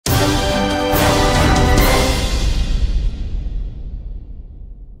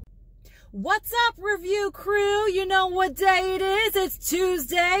What's up, review crew? You know what day it is. It's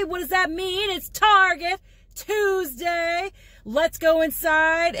Tuesday. What does that mean? It's Target Tuesday. Let's go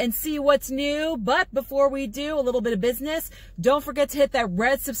inside and see what's new. But before we do, a little bit of business. Don't forget to hit that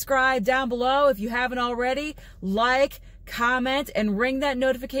red subscribe down below if you haven't already. Like, comment, and ring that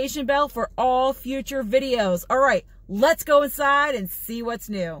notification bell for all future videos. All right, let's go inside and see what's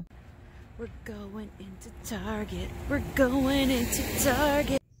new. We're going into Target. We're going into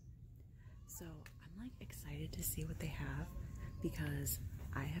Target. So I'm like excited to see what they have because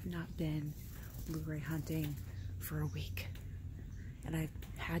I have not been Blu-ray hunting for a week. And I've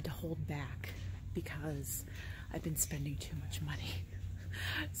had to hold back because I've been spending too much money.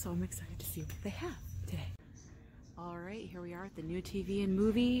 So I'm excited to see what they have today. All right, here we are at the new TV and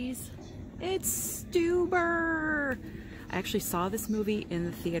movies. It's Stuber. I actually saw this movie in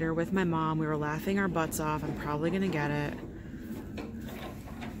the theater with my mom. We were laughing our butts off. I'm probably gonna get it.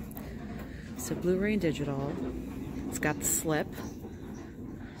 So Blu-ray and digital. It's got the slip.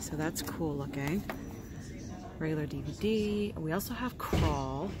 So that's cool looking. Regular DVD. We also have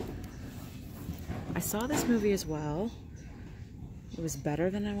Crawl. I saw this movie as well. It was better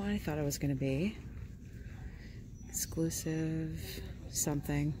than I thought it was gonna be. Exclusive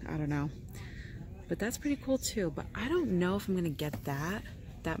something, I don't know. But that's pretty cool too, but I don't know if I'm gonna get that.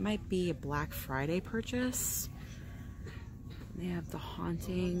 That might be a Black Friday purchase. They have The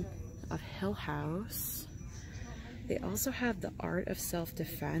Haunting of Hill House. They also have The Art of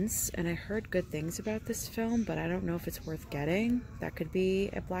Self-Defense, and I heard good things about this film, but I don't know if it's worth getting. That could be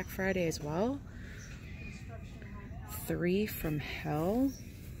a Black Friday as well. 3 from Hell.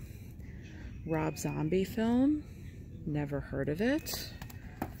 Rob Zombie film. Never heard of it.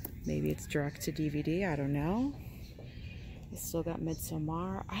 Maybe it's direct to DVD, I don't know. I still got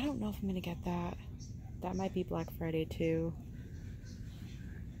Midsommar. I don't know if I'm gonna get that. That might be Black Friday too.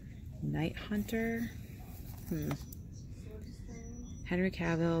 Night Hunter. Henry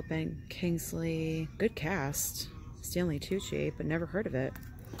Cavill, Ben Kingsley. Good cast. Stanley Tucci, but never heard of it.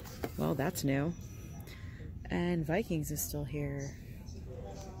 Well, that's new. And Vikings is still here.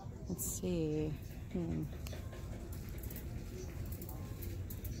 Let's see.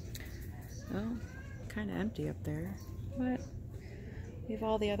 Well, kind of empty up there, but we have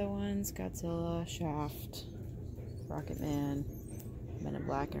all the other ones. Godzilla, Shaft, Rocketman, Men in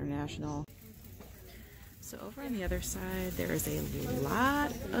Black International. So over on the other side, there is a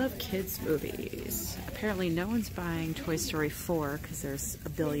lot of kids' movies. Apparently no one's buying Toy Story 4 because there's a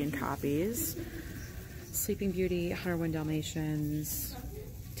billion copies. Sleeping Beauty, 101 Dalmatians,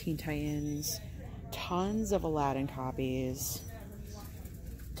 Teen Titans, tons of Aladdin copies,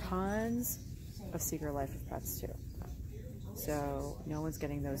 tons of Secret Life of Pets too. So no one's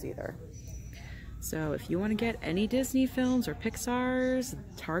getting those either. So if you want to get any Disney films or Pixar's,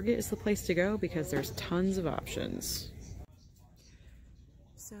 Target is the place to go because there's tons of options.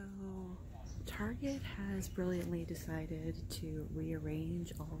 So Target has brilliantly decided to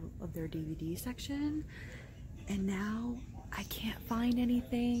rearrange all of their DVD section, and now I can't find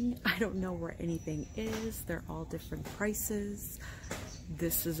anything. I don't know where anything is. They're all different prices.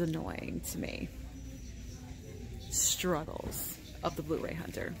 This is annoying to me. Struggles of the Blu-ray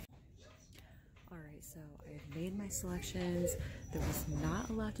hunter. Alright, so I have made my selections. There was not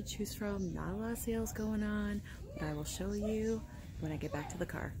a lot to choose from, not a lot of sales going on, but I will show you when I get back to the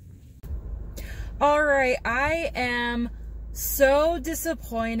car. Alright, I am so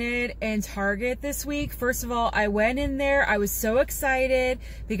disappointed in Target this week. First of all, I went in there, I was so excited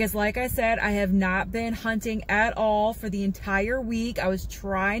because like I said, I have not been hunting at all for the entire week. I was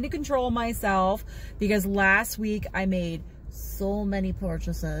trying to control myself because last week I made so many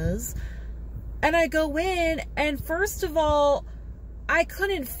purchases. And I go in and first of all, I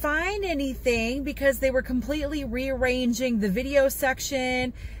couldn't find anything because they were completely rearranging the video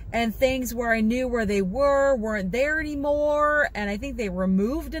section, and things where I knew where they weren't there anymore, and I think they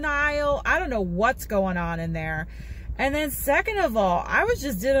removed an aisle. I don't know what's going on in there. And then second of all, I was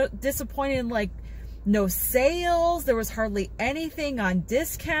just disappointed in like no sales. There was hardly anything on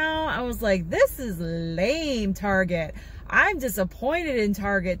discount. I was like, this is lame, Target. I'm disappointed in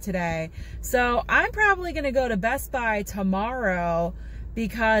Target today. So I'm probably gonna go to Best Buy tomorrow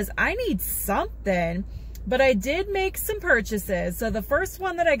because I need something. But I did make some purchases. So the first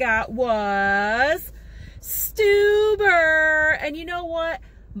one that I got was Stuber. And you know what?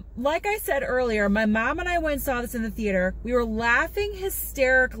 Like I said earlier, my mom and I went and saw this in the theater. We were laughing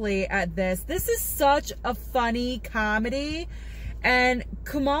hysterically at this. This is such a funny comedy. And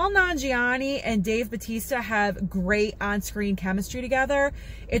Kumail Nanjiani and Dave Bautista have great on-screen chemistry together.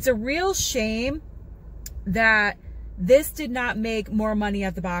 It's a real shame that this did not make more money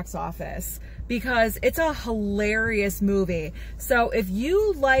at the box office because it's a hilarious movie. So if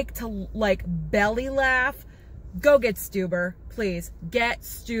you like to belly laugh, go get Stuber, please. Get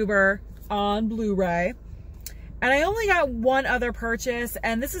Stuber on Blu-ray. And I only got one other purchase,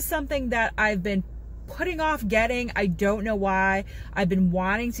 and this is something that I've been putting off getting. I don't know why. I've been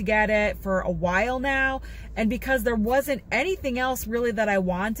wanting to get it for a while now, and because there wasn't anything else really that I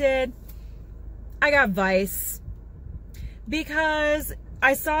wanted, I got Vice. Because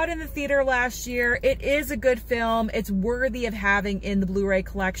I saw it in the theater last year. It is a good film. It's worthy of having in the Blu-ray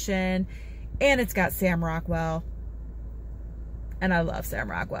collection. And it's got Sam Rockwell. And I love Sam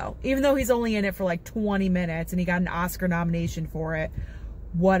Rockwell. Even though he's only in it for like 20 minutes and he got an Oscar nomination for it.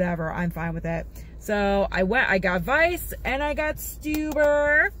 Whatever, I'm fine with it. So I got Vice and I got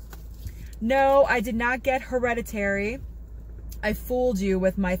Stuber. No, I did not get Hereditary. I fooled you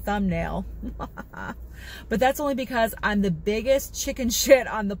with my thumbnail. But that's only because I'm the biggest chicken shit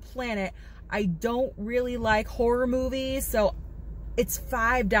on the planet. I don't really like horror movies, so it's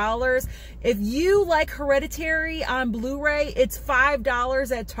 $5. If you like Hereditary on Blu-ray, it's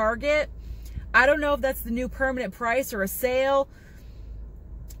 $5 at Target. I don't know if that's the new permanent price or a sale.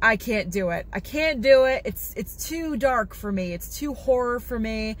 I can't do it. I can't do it. It's too dark for me. It's too horror for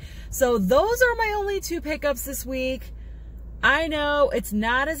me. So those are my only 2 pickups this week. I know it's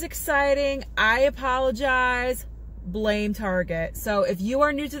not as exciting. I apologize. Blame Target. So if you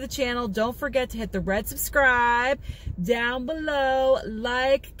are new to the channel, don't forget to hit the red subscribe down below,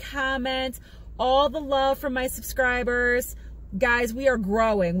 like, comment, all the love from my subscribers. Guys, we are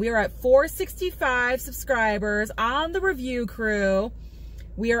growing. We are at 465 subscribers on the review crew.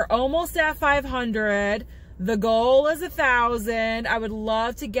 We are almost at 500. The goal is 1,000. I would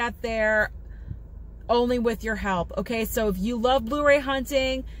love to get there, only with your help. Okay, so if you love Blu-ray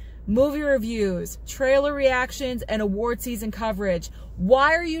hunting, movie reviews, trailer reactions, and award season coverage,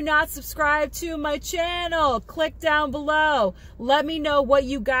 why are you not subscribed to my channel? Click down below. Let me know what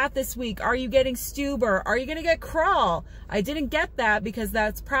you got this week. Are you getting Stuber? Are you going to get Crawl? I didn't get that because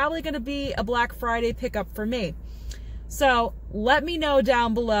that's probably going to be a Black Friday pickup for me. So let me know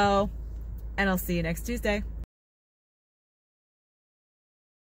down below, and I'll see you next Tuesday.